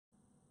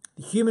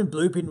The Human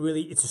Blueprint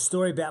really, it's a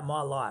story about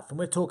my life. And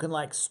we're talking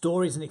like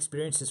stories and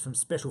experiences from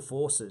special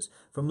forces,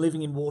 from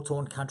living in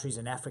war-torn countries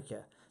in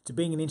Africa, to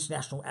being an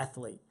international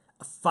athlete,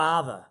 a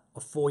father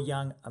of 4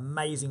 young,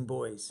 amazing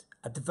boys,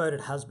 a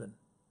devoted husband,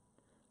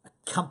 a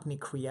company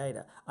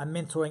creator. I'm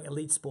mentoring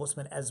elite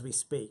sportsmen as we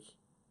speak.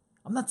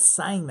 I'm not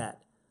saying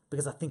that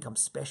because I think I'm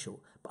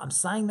special, but I'm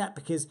saying that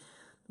because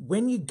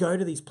when you go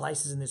to these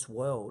places in this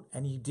world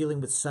and you're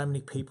dealing with so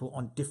many people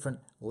on different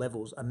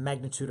levels, a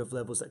magnitude of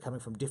levels that are coming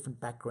from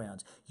different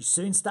backgrounds, you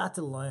soon start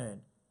to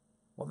learn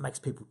what makes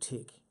people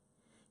tick.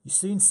 You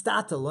soon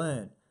start to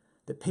learn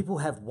that people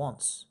have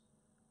wants,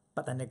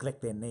 but they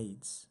neglect their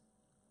needs.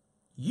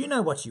 You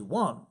know what you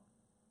want.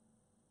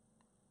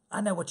 I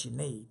know what you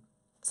need.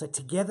 So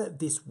together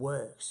this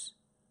works.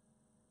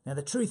 Now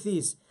the truth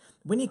is,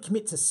 when you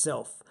commit to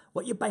self,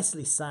 what you're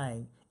basically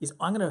saying is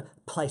I'm going to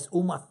place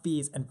all my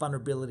fears and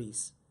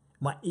vulnerabilities,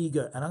 my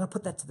ego, and I'm going to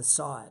put that to the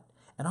side.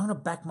 And I'm going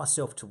to back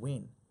myself to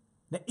win.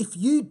 Now, if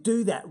you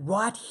do that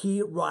right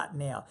here, right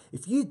now,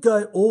 if you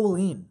go all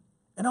in,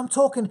 and I'm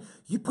talking,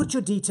 you put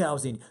your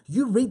details in,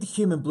 you read the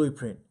Human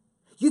Blueprint,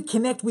 you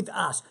connect with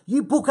us,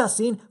 you book us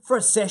in for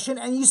a session,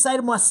 and you say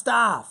to my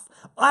staff,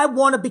 I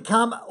want to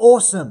become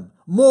awesome,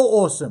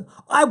 more awesome.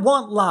 I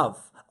want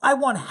love. I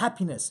want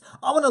happiness.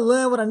 I want to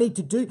learn what I need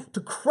to do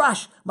to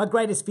crush my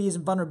greatest fears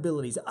and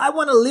vulnerabilities. I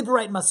want to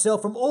liberate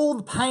myself from all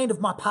the pain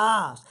of my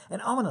past. And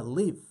I want to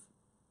live.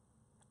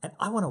 And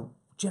I want to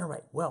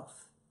generate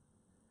wealth.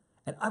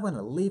 And I want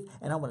to live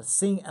and I want to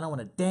sing and I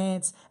want to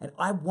dance and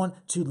I want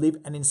to live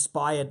an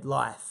inspired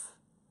life.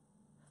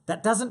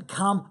 That doesn't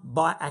come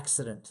by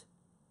accident.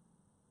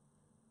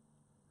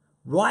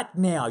 Right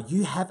now,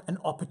 you have an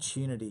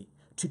opportunity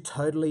to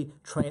totally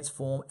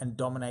transform and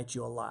dominate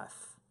your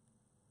life.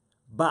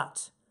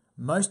 But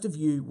most of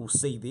you will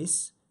see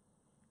this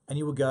and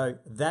you will go,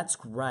 that's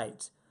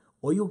great.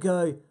 Or you'll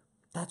go,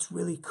 that's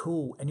really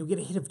cool. And you'll get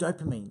a hit of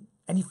dopamine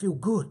and you feel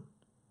good.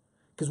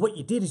 Because what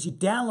you did is you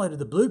downloaded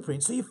the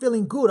blueprint, so you're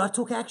feeling good. I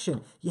took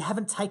action. You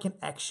haven't taken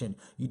action.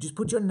 You just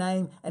put your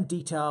name and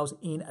details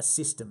in a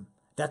system.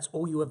 That's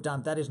all you have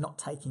done. That is not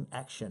taking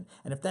action.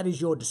 And if that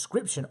is your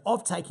description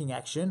of taking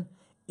action,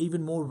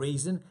 even more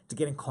reason to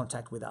get in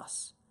contact with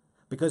us.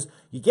 Because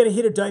you get a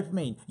hit of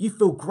dopamine, you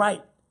feel great.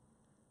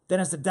 Then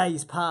as the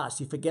days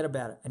pass, you forget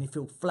about it and you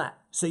feel flat.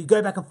 So you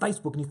go back on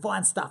Facebook and you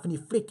find stuff and you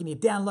flick and you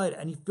download it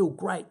and you feel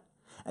great.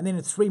 And then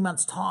in 3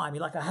 months' time,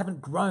 you're like, I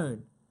haven't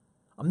grown.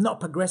 I'm not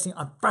progressing.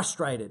 I'm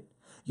frustrated.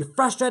 You're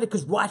frustrated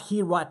because right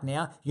here, right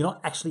now, you're not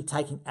actually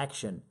taking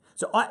action.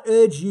 So I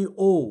urge you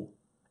all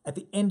at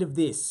the end of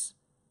this,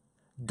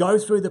 go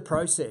through the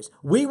process.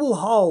 We will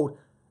hold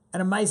an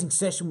amazing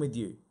session with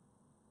you.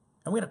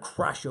 And we're going to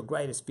crush your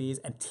greatest fears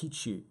and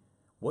teach you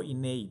what you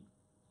need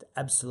to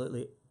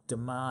absolutely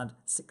demand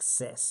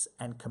success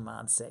and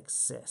command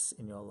success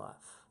in your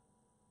life.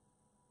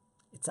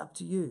 It's up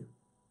to you.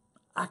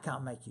 I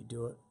can't make you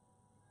do it.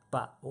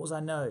 But all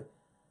I know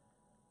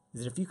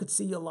is that if you could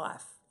see your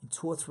life in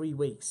 2 or 3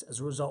 weeks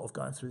as a result of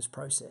going through this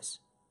process,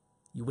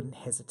 you wouldn't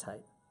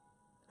hesitate.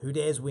 Who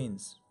dares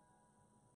wins.